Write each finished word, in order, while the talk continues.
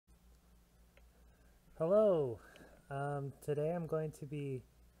Hello. Today I'm going to be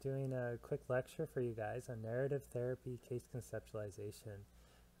doing a quick lecture for you guys on narrative therapy case conceptualization.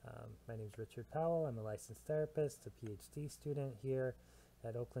 My name is Richard Powell. I'm a licensed therapist, a Ph.D. student here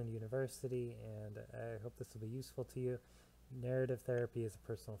at Oakland University, and I hope this will be useful to you. Narrative therapy is a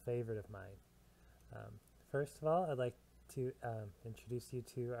personal favorite of mine. First of all, I'd like to introduce you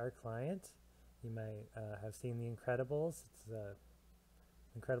to our client. You might have seen The Incredibles.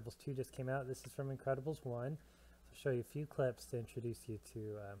 Incredibles 2 just came out. This is from Incredibles 1. I'll show you a few clips to introduce you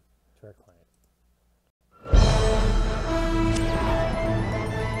to our client.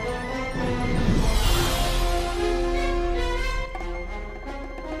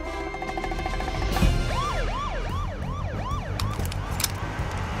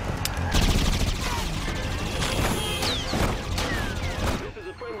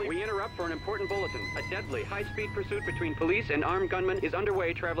 We interrupt for an important bulletin. A deadly, high-speed pursuit between police and armed gunmen is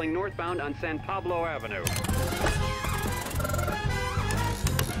underway traveling northbound on San Pablo Avenue.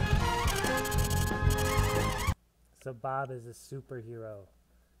 So Bob is a superhero,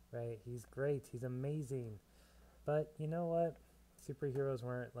 right? He's great. He's amazing. But you know what? Superheroes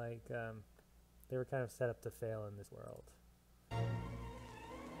weren't like, they were kind of set up to fail in this world.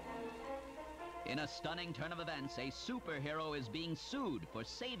 In a stunning turn of events, a superhero is being sued for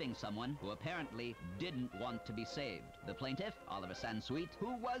saving someone who apparently didn't want to be saved. The plaintiff, Oliver Sansweet,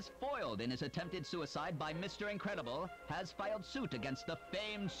 who was foiled in his attempted suicide by Mr. Incredible, has filed suit against the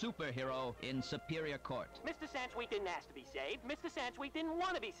famed superhero in Superior Court. Mr. Sansweet didn't ask to be saved. Mr. Sansweet didn't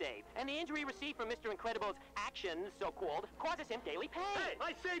want to be saved. And the injury received from Mr. Incredible's actions, so-called, causes him daily pain. Hey,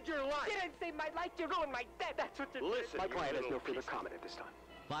 I saved your life! You didn't save my life, you ruined my death. That's what you Listen, did. my client has no further comment at this time.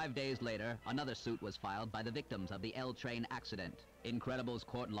 5 days later, another suit was filed by the victims of the L train accident. Incredible's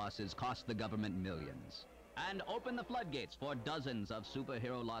court losses cost the government millions and opened the floodgates for dozens of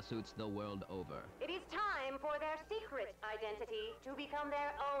superhero lawsuits the world over. It is time for their secret identity to become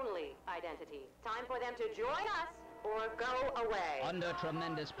their only identity. Time for them to join us or go away. Under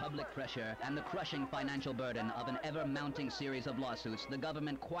tremendous public pressure and the crushing financial burden of an ever-mounting series of lawsuits, the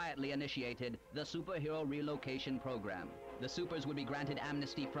government quietly initiated the Superhero Relocation Program. The supers would be granted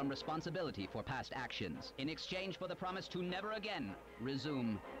amnesty from responsibility for past actions in exchange for the promise to never again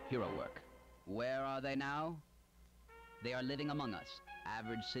resume hero work. Where are they now? They are living among us,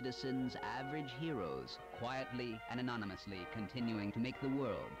 average citizens, average heroes, quietly and anonymously continuing to make the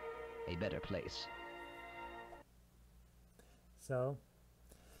world a better place. So,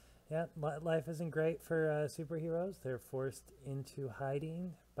 yeah, life isn't great for superheroes. They're forced into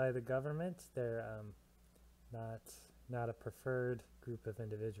hiding by the government. They're not a preferred group of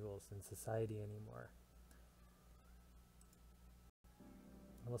individuals in society anymore.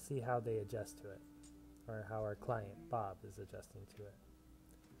 We'll see how they adjust to it, or how our client, Bob, is adjusting to it.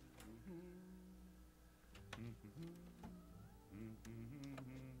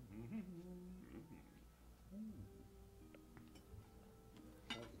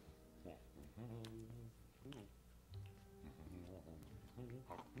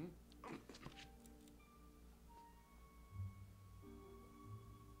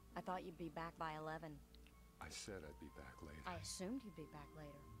 I thought you'd be back by 11. I said I'd be back later. I assumed you'd be back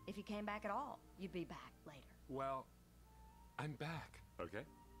later. If you came back at all, you'd be back later. Well, I'm back, okay?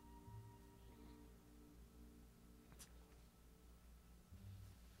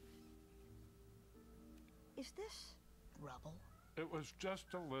 Is this rubble? It was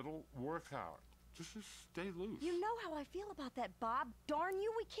just a little workout. Just to stay loose. You know how I feel about that, Bob. Darn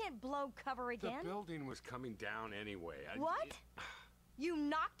you, we can't blow cover again. The building was coming down anyway. What? You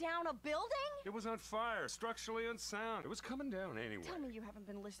knocked down a building? It was on fire, structurally unsound. It was coming down anyway. Tell me you haven't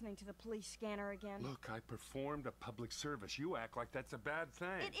been listening to the police scanner again. Look, I performed a public service. You act like that's a bad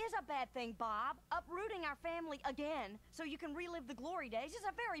thing. It is a bad thing, Bob. Uprooting our family again so you can relive the glory days is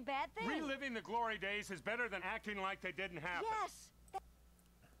a very bad thing. Reliving the glory days is better than acting like they didn't happen. Yes.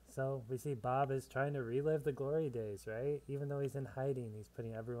 So we see Bob is trying to relive the glory days, right? Even though he's in hiding, he's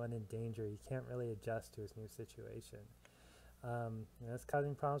putting everyone in danger. He can't really adjust to his new situation. That's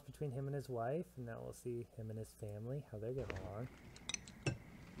causing problems between him and his wife, and now we'll see him and his family, how they're getting along.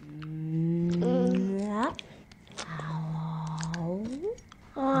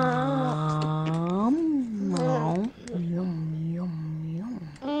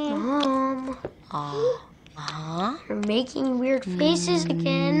 You're making weird faces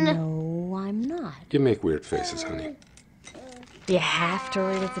again. No, I'm not. You make weird faces, honey. Do you have to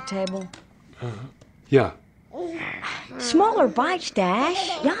read at the table? Yeah. Smaller bites, Dash.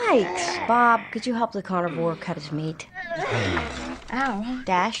 Yikes. Bob, could you help the carnivore cut his meat? Ow.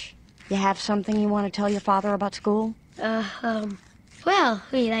 Dash, you have something you want to tell your father about school? Well,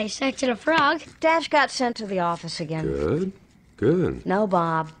 we dissected a frog. Dash got sent to the office again. Good. Good. No,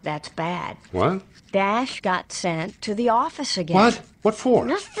 Bob, that's bad. What? Dash got sent to the office again. What? What for?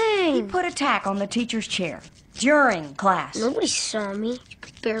 Nothing. He put a tack on the teacher's chair during class. Nobody saw me. You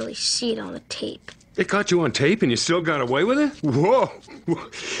could barely see it on the tape. They caught you on tape and you still got away with it? Whoa.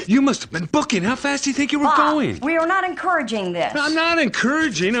 You must have been booking. How fast do you think you were Bob, going? we are not encouraging this. I'm not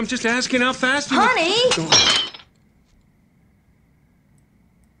encouraging. I'm just asking how fast you Honey!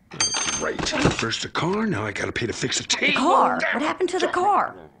 Great. First the car, now I gotta pay to fix the tape. The car? What happened to the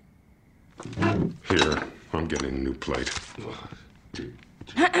car? Here, I'm getting a new plate.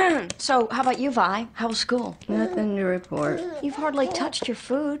 So, how about you, Vi? How was school? Nothing to report. You've hardly touched your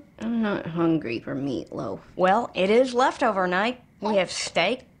food. I'm not hungry for meatloaf. Well, it is leftover night. We have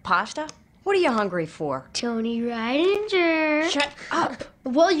steak, pasta. What are you hungry for? Tony Ridinger. Shut up.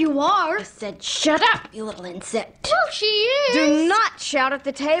 Well, you are. I said shut up, you little insect. Well, she is. Do not shout at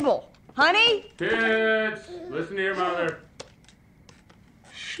the table. Honey? Kids, listen to your mother.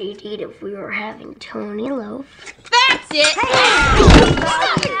 She'd eat if we were having Tony loaf. That's it! Stop!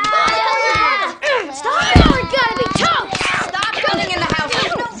 Oh, we gotta be toast! Stop coming in the house.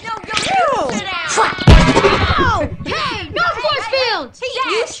 No! Oh! Hey, no force fields!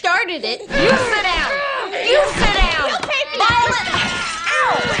 You started it. You sit down. You sit down. You pay me. Violet.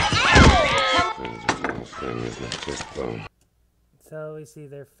 So we see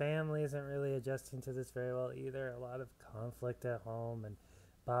their family isn't really adjusting to this very well either. A lot of conflict at home, and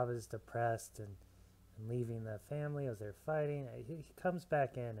Bob is depressed and leaving the family as they're fighting. He comes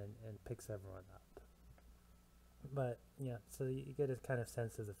back in and picks everyone up. But yeah, so you get a kind of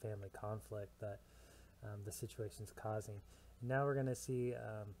sense of the family conflict that the situation's causing. And now we're going to see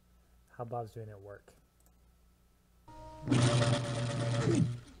how Bob's doing at work.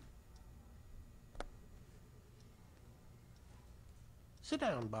 Sit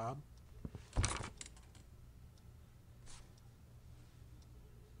down, Bob.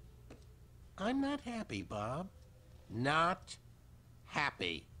 I'm not happy, Bob. Not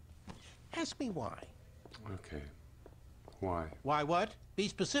happy. Ask me why. Okay. Why? Why what? Be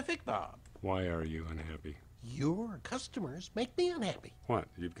specific, Bob. Why are you unhappy? Your customers make me unhappy. What?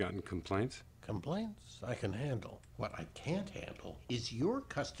 You've gotten complaints? Complaints I can handle. What I can't handle is your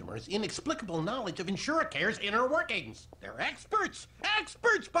customers' inexplicable knowledge of InsureCare's inner workings. They're experts!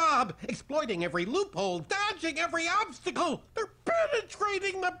 Experts, Bob! Exploiting every loophole, dodging every obstacle! They're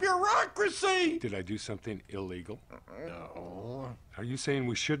penetrating the bureaucracy! Did I do something illegal? No. Are you saying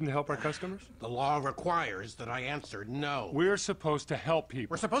we shouldn't help our customers? The law requires that I answer no. We're supposed to help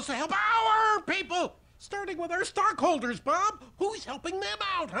people. We're supposed to help our people! Starting with our stockholders, Bob! Who's helping them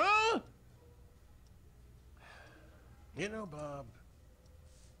out, huh? You know, Bob,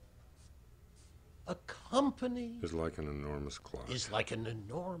 a company is like an enormous clock. Is like an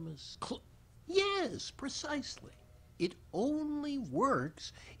enormous Yes, precisely. It only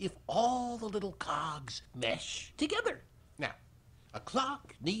works if all the little cogs mesh together. Now, a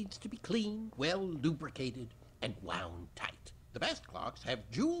clock needs to be clean, well lubricated, and wound tight. The best clocks have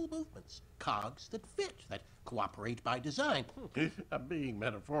jewel movements, cogs that fit, that cooperate by design. I'm being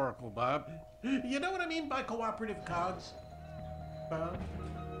metaphorical, Bob. You know what I mean by cooperative cogs? Bob?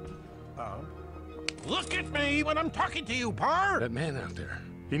 Bob? Look at me when I'm talking to you, Par! That man out there,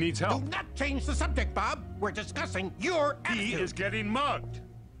 he needs help. Do not change the subject, Bob. We're discussing your attitude. He is getting mugged.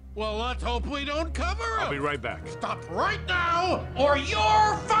 Well, let's hope we don't cover him. I'll be right back. Stop right now, or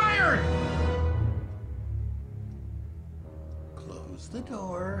you're fired! Close the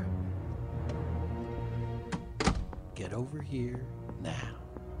door. Get over here now.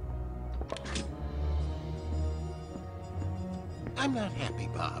 I'm not happy,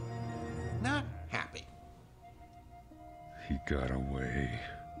 Bob. Not happy. He got away.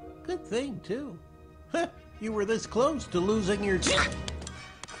 Good thing, too. Huh, you were this close to losing your...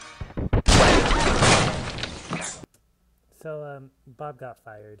 So Bob got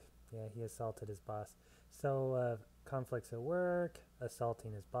fired. Yeah, he assaulted his boss. So conflicts at work,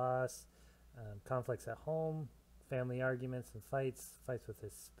 assaulting his boss, conflicts at home, family arguments and fights with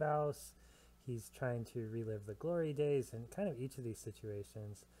his spouse. He's trying to relive the glory days, and kind of each of these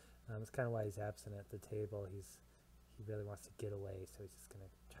situations, it's kind of why he's absent at the table. He really wants to get away, so he's just going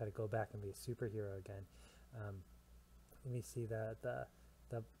to try to go back and be a superhero again. We see that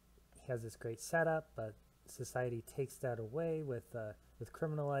he has this great setup, but society takes that away with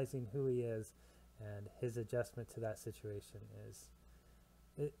criminalizing who he is, and his adjustment to that situation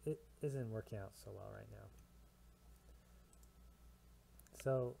it isn't working out so well right now.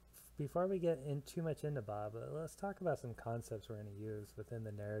 So before we get in too much into Bob, let's talk about some concepts we're going to use within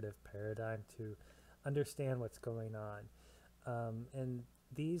the narrative paradigm to understand what's going on. And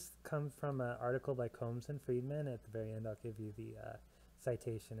these come from an article by Combs and Friedman. At the very end, I'll give you the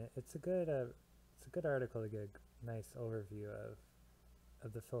citation. It's a good article to get a nice overview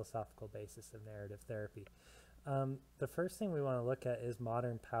of the philosophical basis of narrative therapy. The first thing we want to look at is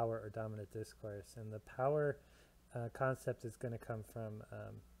modern power or dominant discourse, and the power concept is going to come from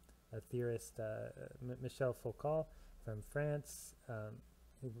a theorist, Michel Foucault from France,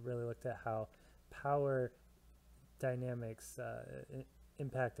 who really looked at how power dynamics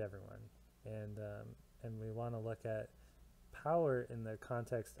impact everyone, and we want to look at power in the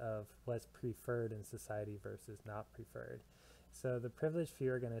context of what's preferred in society versus not preferred. So the privileged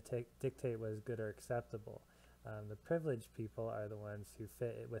few are going to dictate what is good or acceptable. The privileged people are the ones who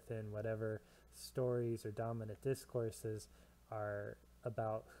fit within whatever stories or dominant discourses are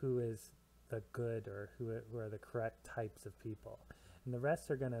about who is the good or who are the correct types of people. And the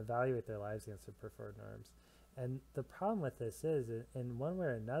rest are going to evaluate their lives against their preferred norms. And the problem with this is, in one way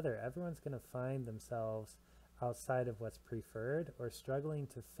or another, everyone's going to find themselves outside of what's preferred or struggling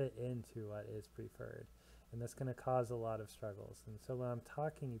to fit into what is preferred. And that's going to cause a lot of struggles. And so when I'm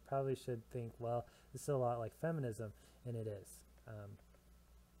talking, you probably should think, well, this is a lot like feminism, and it is.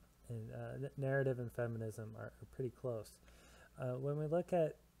 Narrative and feminism are pretty close. When we look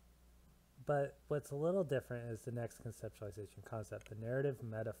at, but what's a little different is the next conceptualization concept, the narrative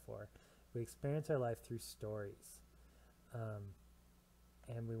metaphor. We experience our life through stories.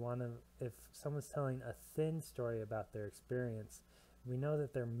 And we want to, if someone's telling a thin story about their experience, we know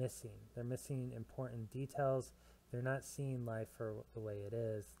that they're missing important details. They're not seeing life for the way it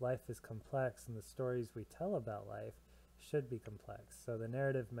is. Life is complex, and the stories we tell about life should be complex. So the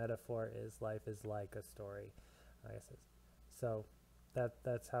narrative metaphor is life is like a story, I guess. So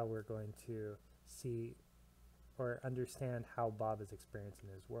that's how we're going to see or understand how Bob is experiencing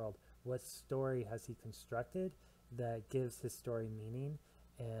his world. What story has he constructed that gives his story meaning,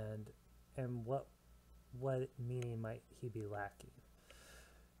 and what meaning might he be lacking?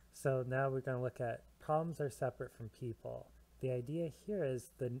 So now we're going to look at problems are separate from people. The idea here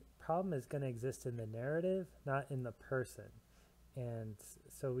is the problem is going to exist in the narrative, not in the person. And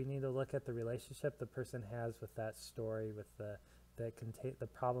so we need to look at the relationship the person has with that story, with the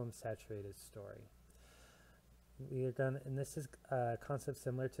problem-saturated story. We are going to, and this is a concept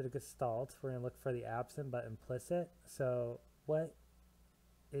similar to the Gestalt. We're going to look for the absent but implicit. So what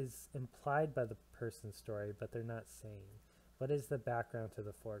is implied by the person's story, but they're not saying? What is the background to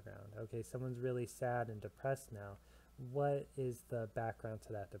the foreground? Okay, someone's really sad and depressed now. What is the background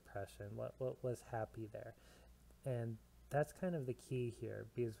to that depression? What was happy there? And that's kind of the key here,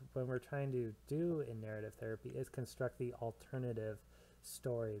 because when we're trying to do in narrative therapy is construct the alternative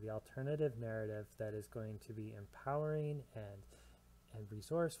story, the alternative narrative that is going to be empowering and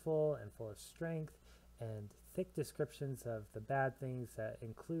resourceful and full of strength and thick descriptions of the bad things that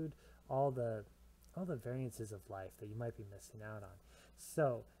include all the variances of life that you might be missing out on.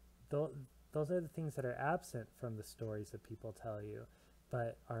 So those are the things that are absent from the stories that people tell you,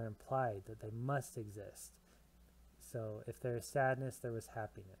 but are implied that they must exist. So if there is sadness, there was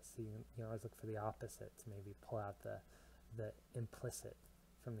happiness. So you always look for the opposite to maybe pull out the implicit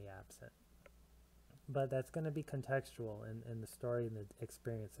from the absent. But that's going to be contextual in the story and the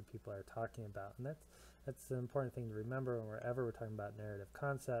experience that people are talking about. And that's the important thing to remember whenever we're talking about narrative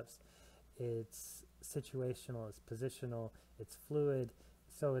concepts. It's situational, it's positional, it's fluid,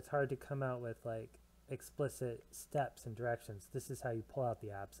 so it's hard to come out with like explicit steps and directions. This is how you pull out the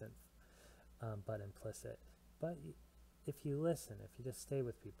absent, but implicit. But if you listen, if you just stay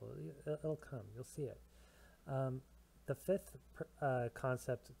with people, it'll come, you'll see it. The fifth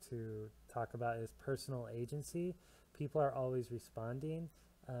concept to talk about is personal agency. People are always responding.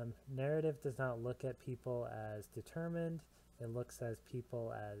 Narrative does not look at people as determined. It looks as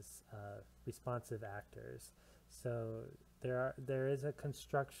people as responsive actors. So there is a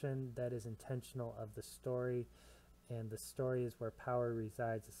construction that is intentional of the story, and the story is where power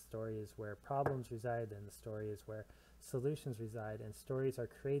resides, the story is where problems reside, and the story is where solutions reside, and stories are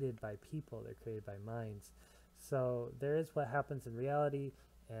created by people, they're created by minds. So there is what happens in reality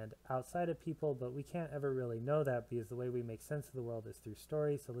and outside of people, but we can't ever really know that because the way we make sense of the world is through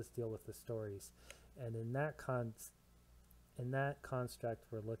stories, so let's deal with the stories. And in that construct,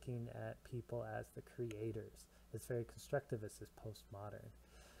 we're looking at people as the creators. It's very constructivist, it's postmodern.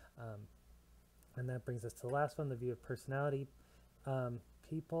 And that brings us to the last one, the view of personality.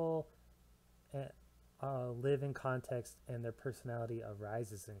 People live in context, and their personality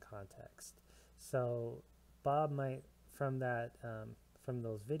arises in context. So Bob might, from that from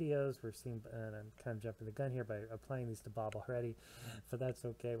those videos, we're seeing, and I'm kind of jumping the gun here by applying these to Bob already, but that's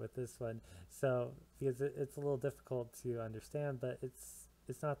okay with this one. So because it's a little difficult to understand, but it's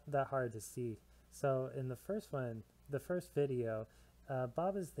not that hard to see. So in the first one, the first video,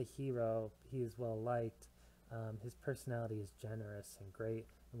 Bob is the hero. He is well liked. His personality is generous and great,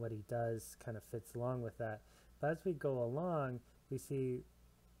 and what he does kind of fits along with that. But as we go along, we see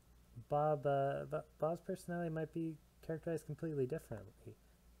Bob's personality might be characterized completely differently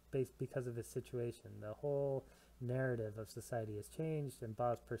because of his situation. The whole narrative of society has changed, and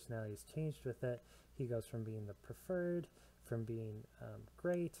Bob's personality has changed with it. He goes from being the preferred, from being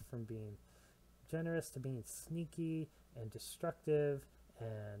great, from being generous, to being sneaky and destructive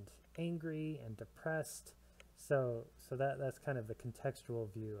and angry and depressed. So that's kind of the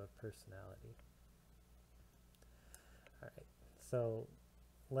contextual view of personality. All right, so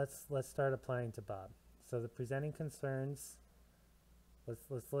let's start applying to Bob. So the presenting concerns,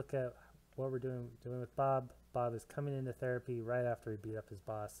 let's look at what we're doing with Bob. Bob is coming into therapy right after he beat up his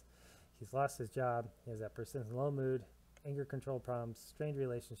boss. He's lost his job. He has that persistent low mood, anger control problems, strained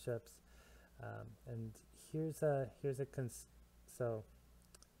relationships, and so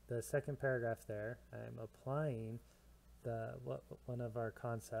the second paragraph there, I'm applying one of our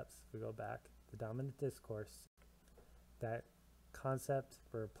concepts. If we go back, the dominant discourse. That concept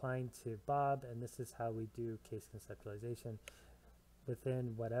we're applying to Bob, and this is how we do case conceptualization.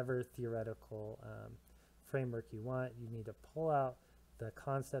 Within whatever theoretical framework you want, you need to pull out the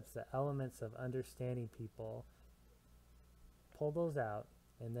concepts, the elements of understanding people, pull those out,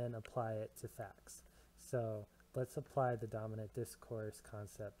 and then apply it to facts. So let's apply the dominant discourse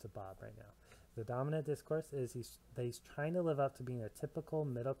concept to Bob right now. The dominant discourse is he's trying to live up to being a typical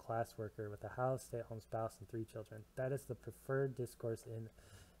middle-class worker with a house, stay-at-home spouse, and 3 children. That is the preferred discourse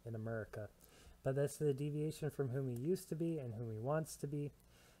in America. But that's the deviation from whom he used to be and whom he wants to be.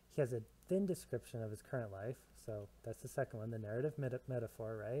 He has a thin description of his current life. So that's the second one, the narrative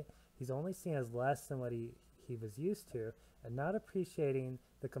metaphor, right? He's only seen as less than what he was used to, and not appreciating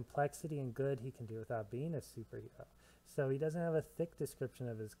the complexity and good he can do without being a superhero. So he doesn't have a thick description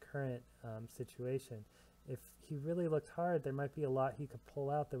of his current situation. If he really looked hard, there might be a lot he could pull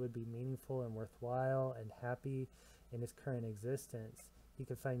out that would be meaningful and worthwhile and happy in his current existence. He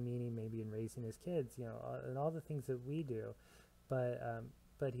could find meaning maybe in raising his kids, you know, and all the things that we do. But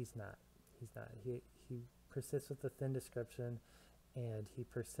he's not. He's not. He persists with the thin description, and he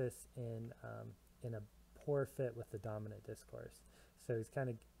persists in a poor fit with the dominant discourse. So he's kind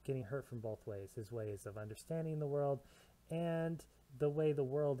of getting hurt from both ways, his ways of understanding the world and the way the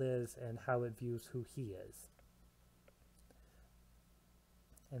world is and how it views who he is.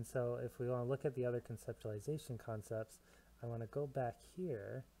 And so if we want to look at the other conceptualization concepts, I want to go back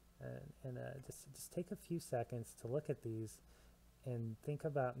here and just take a few seconds to look at these and think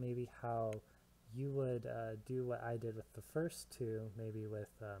about maybe how you would do what I did with the first two, maybe with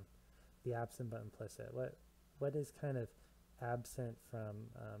the absent but implicit. What is kind of absent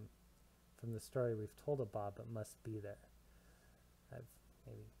from the story we've told of Bob but must be there? I've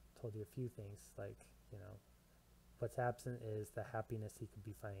maybe told you a few things, like, you know, what's absent is the happiness he could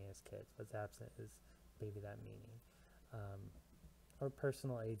be finding his kids. What's absent is maybe that meaning. Or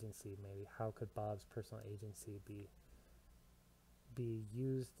personal agency, maybe. How could Bob's personal agency be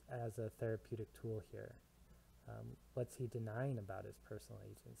used as a therapeutic tool here? What's he denying about his personal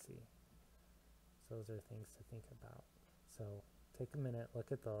agency? So those are things to think about. So take a minute,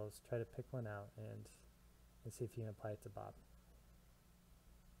 look at those, try to pick one out, and see if you can apply it to Bob.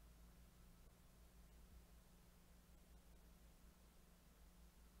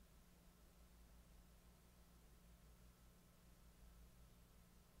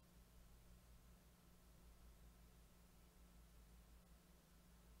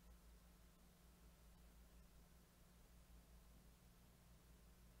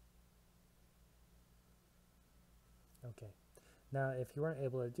 Okay. Now, if you weren't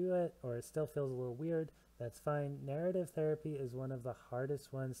able to do it, or it still feels a little weird, that's fine. Narrative therapy is one of the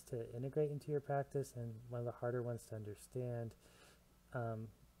hardest ones to integrate into your practice and one of the harder ones to understand.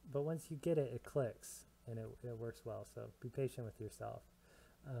 But once you get it, it clicks and it works well. So be patient with yourself.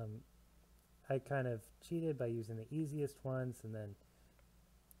 I kind of cheated by using the easiest ones and then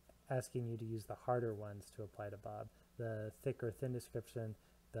asking you to use the harder ones to apply to Bob. The thick or thin description,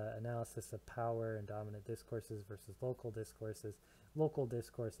 the analysis of power and dominant discourses versus local discourses. Local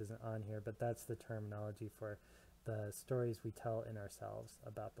discourse isn't on here, but that's the terminology for the stories we tell in ourselves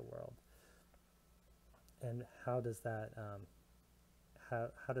about the world. And how does that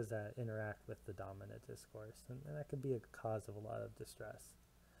how does that interact with the dominant discourse? And that could be a cause of a lot of distress.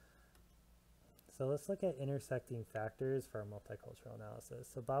 So let's look at intersecting factors for our multicultural analysis.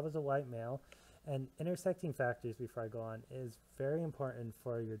 So Bob is a white male, and intersecting factors, before I go on, is very important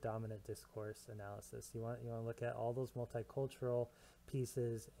for your dominant discourse analysis. You want to look at all those multicultural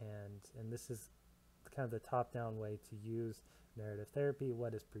pieces, and this is kind of the top-down way to use narrative therapy.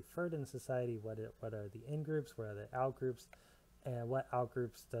 What is preferred in society? What are the in-groups? What are the out-groups? And what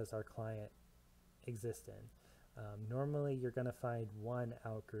out-groups does our client exist in? Normally, you're going to find one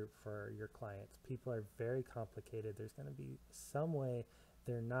out-group for your clients. People are very complicated. There's going to be some way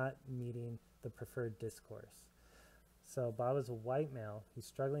they're not meeting the preferred discourse. So Bob is a white male. He's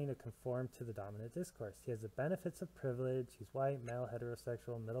struggling to conform to the dominant discourse. He has the benefits of privilege. He's white, male,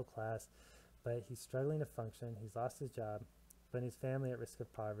 heterosexual, middle class, but he's struggling to function. He's lost his job, putting his family at risk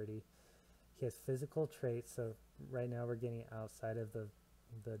of poverty. He has physical traits. So right now we're getting outside of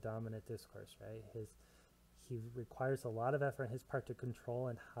the dominant discourse, right? He requires a lot of effort on his part to control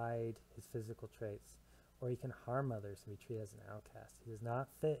and hide his physical traits, or he can harm others and be treated as an outcast. He does not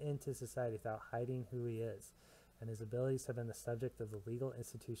fit into society without hiding who he is, and his abilities have been the subject of the legal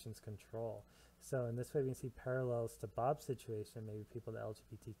institution's control. So in this way, we can see parallels to Bob's situation, maybe people in the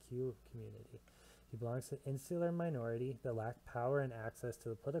LGBTQ community. He belongs to an insular minority that lack power and access to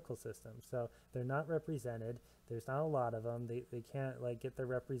the political system. So they're not represented. There's not a lot of them. They can't get their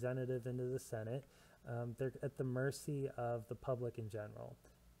representative into the Senate. They're at the mercy of the public in general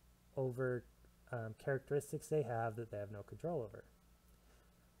over characteristics they have that they have no control over.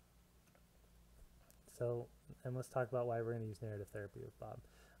 So, and let's talk about why we're going to use narrative therapy with Bob.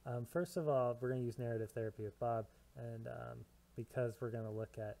 First of all, we're going to use narrative therapy with Bob, and because we're going to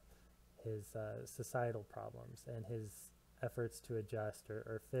look at his societal problems and his efforts to adjust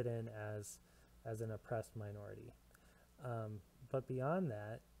or fit in as an oppressed minority. But beyond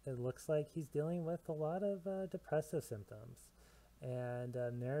that, it looks like he's dealing with a lot of depressive symptoms, and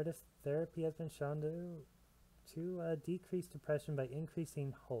narrative therapy has been shown to decrease depression by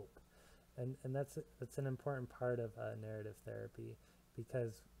increasing hope, and that's an important part of narrative therapy,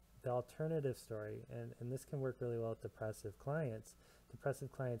 because the alternative story, and this can work really well with depressive clients.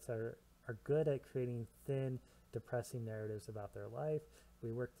 Depressive clients are good at creating thin, depressing narratives about their life.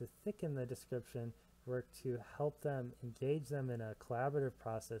 We work to thicken the description, work to help them, engage them in a collaborative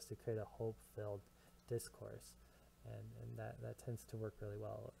process to create a hope-filled discourse. And that tends to work really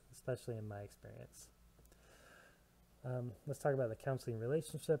well, especially in my experience. Let's talk about the counseling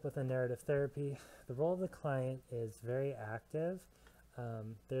relationship within narrative therapy. The role of the client is very active.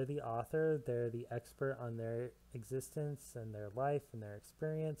 They're the author, they're the expert on their existence and their life and their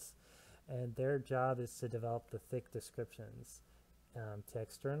experience, and their job is to develop the thick descriptions, to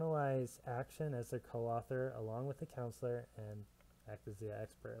externalize action as their co-author along with the counselor and act as the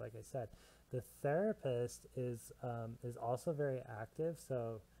expert, like I said. The therapist is also very active,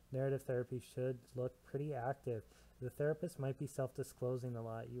 so narrative therapy should look pretty active. The therapist might be self-disclosing a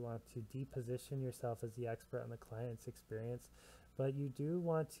lot. You want to deposition yourself as the expert on the client's experience, but you do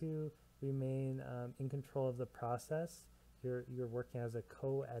want to remain in control of the process. You're working as a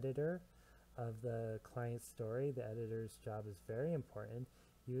co-editor of the client's story. The editor's job is very important.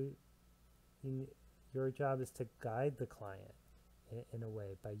 Your job is to guide the client in a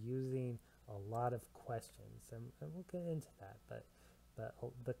way by using a lot of questions, and we'll get into that, but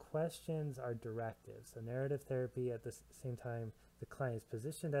the questions are directives. So narrative therapy, at the same time, the client is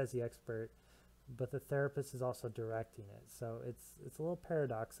positioned as the expert, but the therapist is also directing it. So it's a little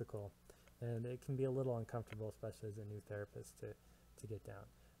paradoxical, and it can be a little uncomfortable, especially as a new therapist, to get down.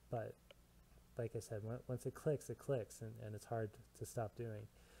 But like I said, once it clicks, and it's hard to stop doing.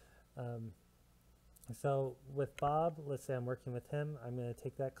 So with Bob, let's say I'm working with him, I'm going to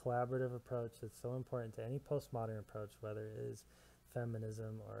take that collaborative approach that's so important to any postmodern approach, whether it is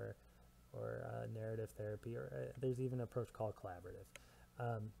feminism or narrative therapy, or there's even an approach called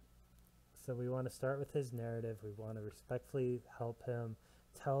collaborative. So we want to start with his narrative. We want to respectfully help him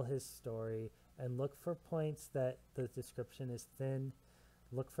tell his story and look for points that the description is thin,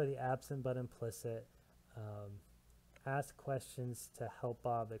 look for the absent but implicit, ask questions to help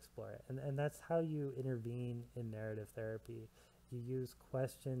Bob explore it. And that's how you intervene in narrative therapy. You use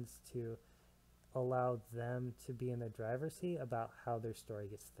questions to allow them to be in the driver's seat about how their story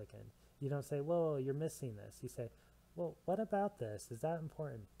gets thickened. You don't say, whoa, you're missing this. You say, well, what about this? Is that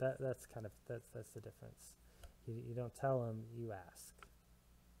important? That's the difference. You don't tell them, you ask.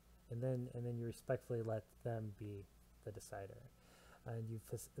 And then you respectfully let them be the decider. And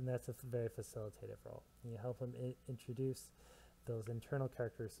that's a very facilitative role. And you help them introduce those internal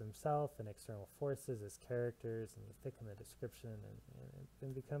characters themselves and external forces as characters, and you thicken the description, and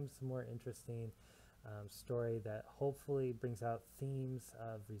it becomes more interesting. story that hopefully brings out themes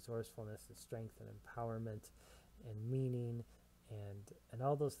of resourcefulness and strength and empowerment and meaning and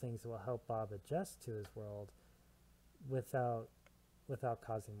all those things that will help Bob adjust to his world without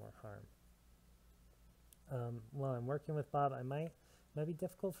causing more harm. While I'm working with Bob, it might be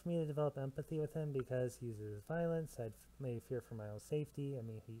difficult for me to develop empathy with him because he uses violence. I'd maybe fear for my own safety. I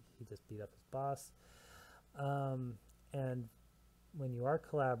mean, he just beat up his boss. And when you are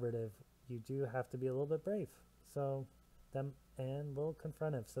collaborative, you do have to be a little bit brave. So and a little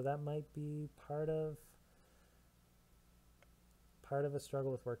confrontive. So that might be part of a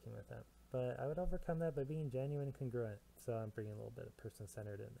struggle with working with him. But I would overcome that by being genuine and congruent. So I'm bringing a little bit of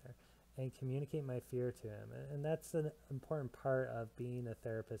person-centered in there. And communicate my fear to him. And that's an important part of being a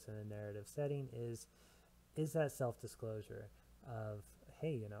therapist in a narrative setting is that self-disclosure of,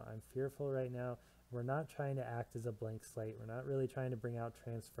 hey, you know, I'm fearful right now. We're not trying to act as a blank slate. We're not really trying to bring out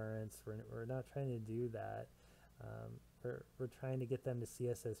transference. We're not trying to do that. We're trying to get them to see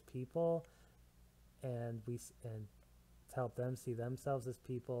us as people and to help them see themselves as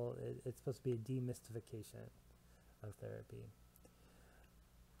people. It's supposed to be a demystification of therapy.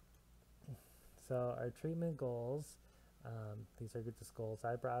 So our treatment goals, these are just goals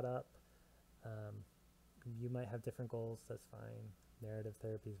I brought up. You might have different goals, that's fine. Narrative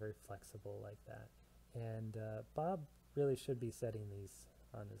therapy is very flexible like that. And Bob really should be setting these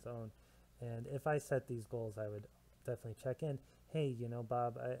on his own. And if I set these goals, I would definitely check in. Hey, you know,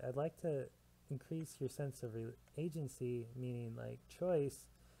 Bob, I'd like to increase your sense of agency, meaning like choice,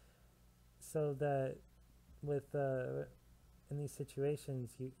 so that with in these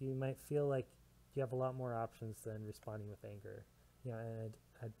situations, you might feel like you have a lot more options than responding with anger. You know, and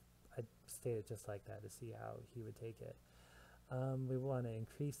I'd state it just like that to see how he would take it. We want to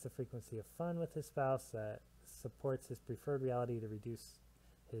increase the frequency of fun with his spouse that supports his preferred reality to reduce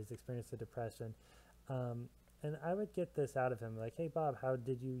his experience of depression. And I would get this out of him, like, hey, Bob, how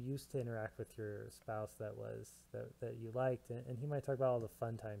did you used to interact with your spouse that you liked? And he might talk about all the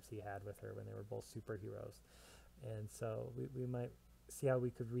fun times he had with her when they were both superheroes. And so we might see how we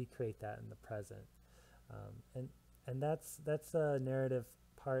could recreate that in the present. And that's a narrative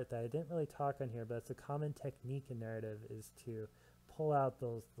part that I didn't really talk on here, but it's a common technique in narrative is to pull out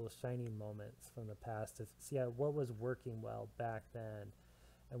those shining moments from the past to see what was working well back then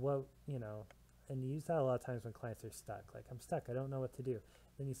and what, you know, and you use that a lot of times when clients are stuck. Like, I'm stuck, I don't know what to do.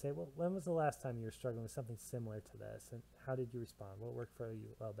 Then you say, well, when was the last time you were struggling with something similar to this? And how did you respond? What worked for you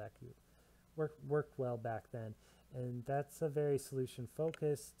well back? Worked well back then. And that's a very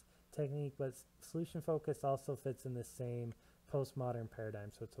solution-focused technique, but solution-focused also fits in the same postmodern paradigm,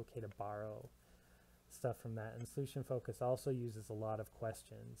 so it's okay to borrow stuff from that. And solution focus also uses a lot of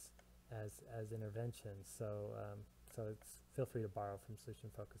questions as interventions, so feel free to borrow from solution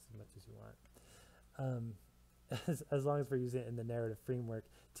focus as much as you want, as long as we're using it in the narrative framework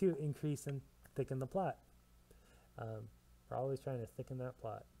to increase and thicken the plot. We're always trying to thicken that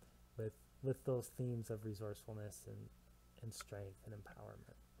plot with those themes of resourcefulness and strength and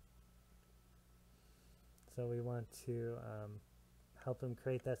empowerment. So we want to help him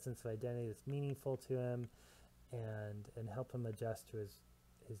create that sense of identity that's meaningful to him and help him adjust to his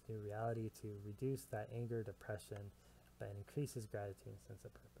new reality to reduce that anger, depression, but increase his gratitude and sense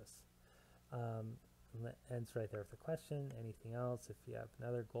of purpose. And that ends right there with the question. Anything else? If you have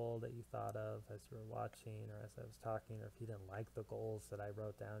another goal that you thought of as you were watching or as I was talking, or if you didn't like the goals that I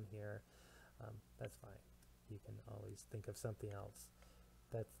wrote down here, that's fine. You can always think of something else.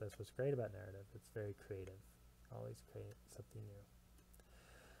 That's what's great about narrative. It's very creative. Always create something new.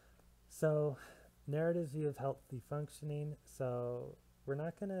 So narratives view of healthy functioning. So we're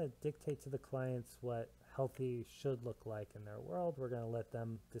not going to dictate to the clients what healthy should look like in their world. We're going to let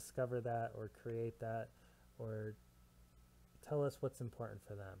them discover that or create that or tell us what's important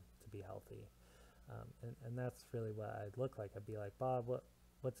for them to be healthy. And that's really what I'd look like. I'd be like, Bob,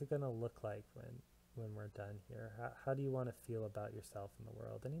 what's it going to look like when we're done here? How do you want to feel about yourself in the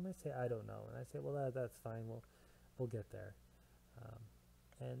world? And he might say, I don't know. And I say, well, that's fine. We'll get there.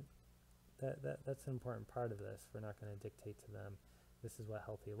 And that's an important part of this. We're not going to dictate to them, this is what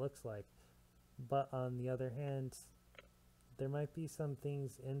healthy looks like. But on the other hand, there might be some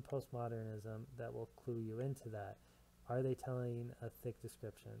things in postmodernism that will clue you into that. Are they telling a thick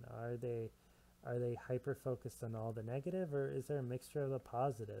description? Are they hyper-focused on all the negative, or is there a mixture of the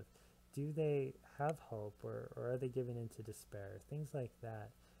positive? Do they have hope, or are they giving into despair? Things like that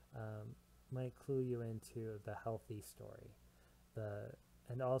might clue you into the healthy story.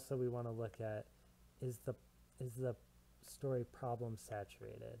 And also we want to look at, is the story problem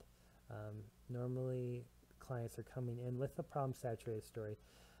saturated? Normally clients are coming in with a problem saturated story,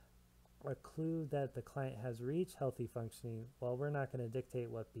 a clue that the client has reached healthy functioning, well, we're not going to dictate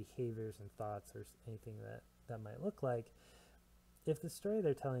what behaviors and thoughts or anything that might look like. If the story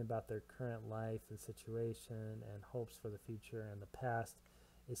they're telling about their current life and situation and hopes for the future and the past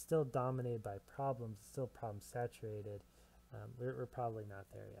is still dominated by problems, still problem saturated, we're probably not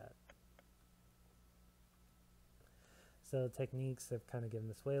there yet. So techniques have kind of given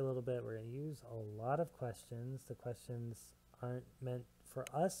this away a little bit. We're going to use a lot of questions. The questions aren't meant for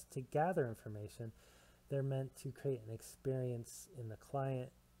us to gather information. They're meant to create an experience in the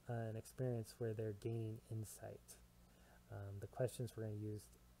client, an experience where they're gaining insight. The questions we're going to use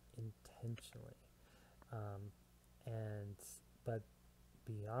intentionally. But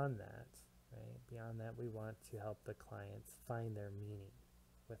beyond that, right? Beyond that, we want to help the clients find their meaning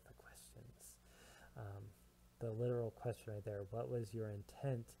with the questions. The literal question right there, what was your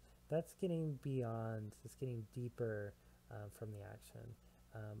intent? That's getting beyond, it's getting deeper from the action.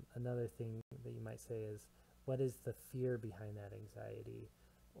 Another thing that you might say is, what is the fear behind that anxiety?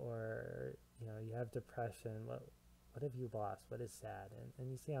 Or, you have depression, what have you lost? What is sad? And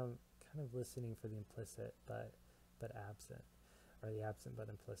you see I'm kind of listening for the implicit but absent, or the absent but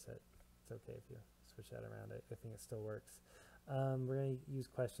implicit. It's okay if you switch that around. I think it still works. We're going to use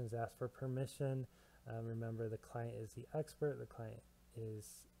questions, ask for permission. Remember, the client is the expert. The client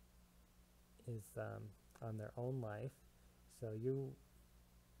is on their own life. So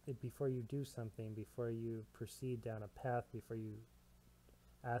before you do something, before you proceed down a path, before you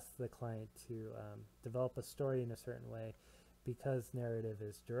ask the client to develop a story in a certain way, because narrative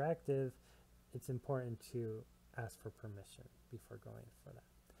is directive, it's important to ask for permission before going for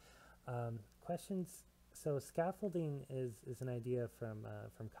that. Questions. So scaffolding is an idea from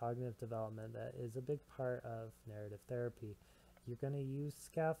cognitive development that is a big part of narrative therapy. You're going to use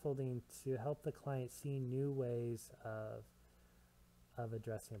scaffolding to help the client see new ways of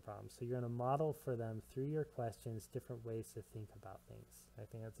addressing a problem. So you're going to model for them through your questions different ways to think about things. I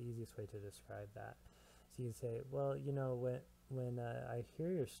think that's the easiest way to describe that. So you can say, well, when I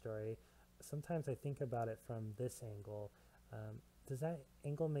hear your story, sometimes I think about it from this angle. Does that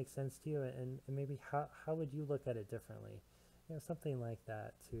angle make sense to you? And maybe how would you look at it differently? Something like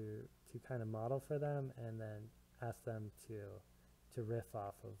that to kind of model for them, and then ask them to riff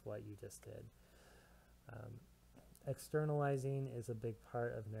off of what you just did. Externalizing is a big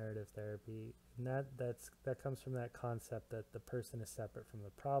part of narrative therapy, and that comes from that concept that the person is separate from the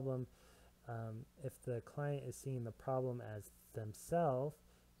problem. If the client is seeing the problem as themselves,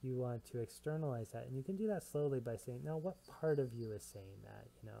 you want to externalize that, and you can do that slowly by saying, now what part of you is saying that,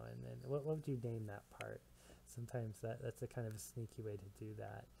 and then what would you name that part? Sometimes that's a kind of a sneaky way to do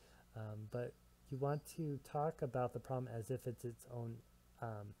that, but you want to talk about the problem as if it's its own,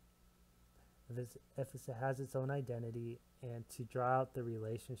 if it has its own identity, and to draw out the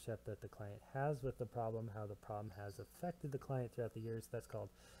relationship that the client has with the problem, how the problem has affected the client throughout the years. That's called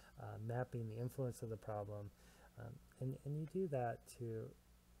mapping the influence of the problem, and you do that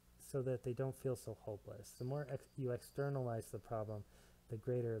so that they don't feel so hopeless. The more you externalize the problem, the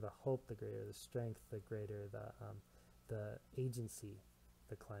greater the hope, the greater the strength, the greater the agency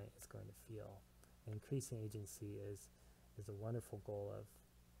the client is going to feel. And increasing agency is a wonderful goal of,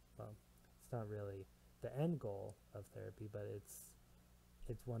 well, it's not really the end goal of therapy, but it's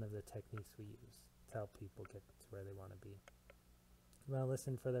one of the techniques we use to help people get to where they want to be. You want to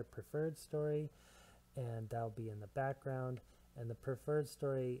listen for their preferred story, and that'll be in the background. And the preferred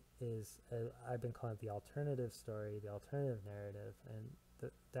story is, I've been calling it the alternative story, the alternative narrative,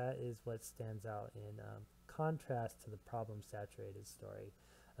 and that is what stands out in contrast to the problem-saturated story.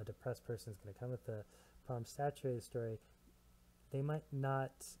 A depressed person is going to come with the problem-saturated story. They might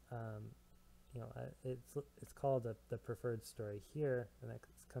not, it's called the preferred story here, and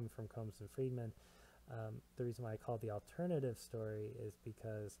that's coming from Combs and Friedman. The reason why I call it the alternative story is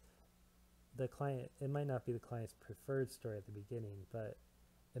because the client, it might not be the client's preferred story at the beginning, but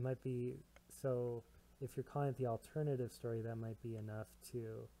it might be. So if you're calling it the alternative story, that might be enough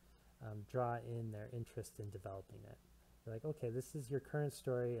to draw in their interest in developing it. You're like, okay, this is your current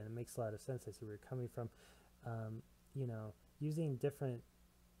story, and it makes a lot of sense. I see where you're coming from. Using different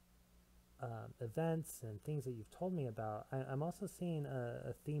events and things that you've told me about, I'm also seeing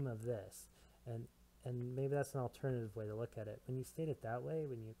a theme of this, and maybe that's an alternative way to look at it. When you state it that way,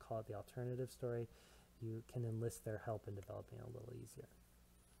 when you call it the alternative story, you can enlist their help in developing it a little easier.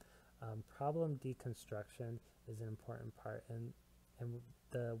 Problem deconstruction is an important part, and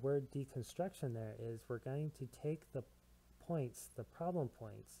the word deconstruction there is we're going to take the points, the problem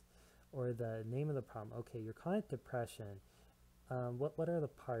points, or the name of the problem. Okay, you're calling it depression. What are the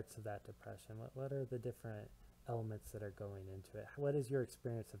parts of that depression? What are the different elements that are going into it. What is your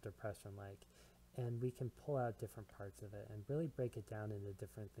experience of depression like? And we can pull out different parts of it and really break it down into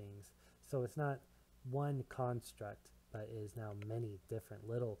different things. So it's not one construct, but is now many different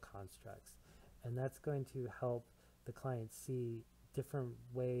little constructs. And that's going to help the client see different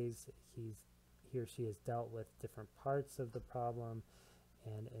ways he or she has dealt with different parts of the problem,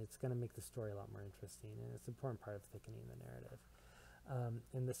 and it's going to make the story a lot more interesting, and it's an important part of thickening the narrative.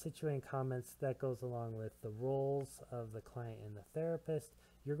 In the situating comments, that goes along with the roles of the client and the therapist.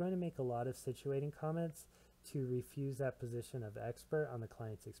 You're going to make a lot of situating comments to refuse that position of expert on the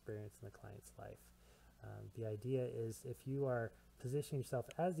client's experience in the client's life. The idea is if you are positioning yourself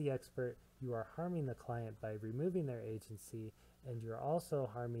as the expert, you are harming the client by removing their agency, and you're also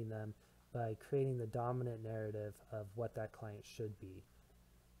harming them by creating the dominant narrative of what that client should be.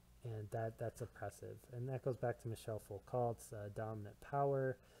 And that's oppressive. And that goes back to Michel Foucault's dominant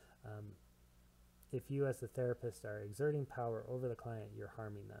power. If you as the therapist are exerting power over the client, you're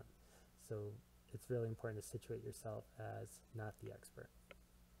harming them. So it's really important to situate yourself as not the expert.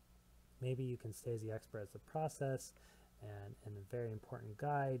 Maybe you can stay as the expert as a process and a very important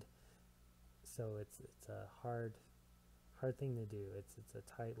guide. So it's a hard thing to do. It's a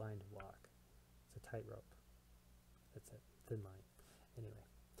tight line to walk. It's a tightrope. That's it. Thin line. Anyway.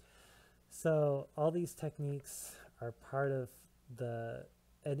 So all these techniques are part of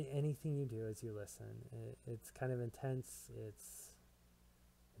anything you do as you listen. It's kind of intense. It's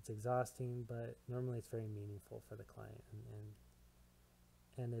exhausting, but normally it's very meaningful for the client,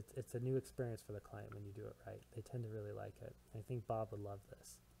 and it's a new experience for the client when you do it right. They tend to really like it. I think Bob would love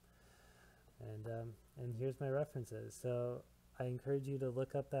this. And here's my references. So I encourage you to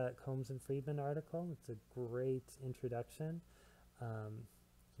look up that Combs and Friedman article. It's a great introduction.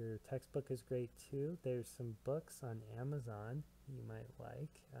 Your textbook is great too. There's some books on Amazon you might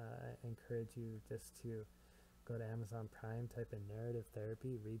like. I encourage you just to go to Amazon Prime, type in narrative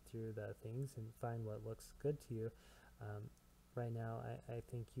therapy, read through the things and find what looks good to you. Right now, I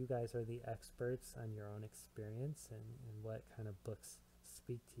think you guys are the experts on your own experience and what kind of books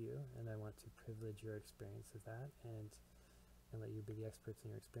speak to you, and I want to privilege your experience of that and let you be the experts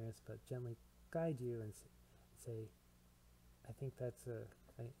in your experience, but gently guide you and say, I think that's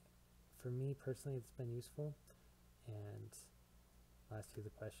for me personally, it's been useful, and I'll ask you the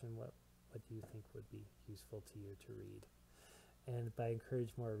question, what do you think would be useful to you to read? And by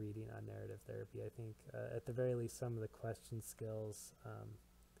encourage more reading on narrative therapy, I think at the very least some of the question skills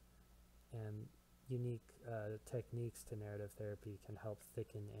and unique techniques to narrative therapy can help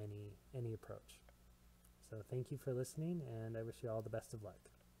thicken any approach. So thank you for listening, and I wish you all the best of luck.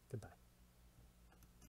 Goodbye.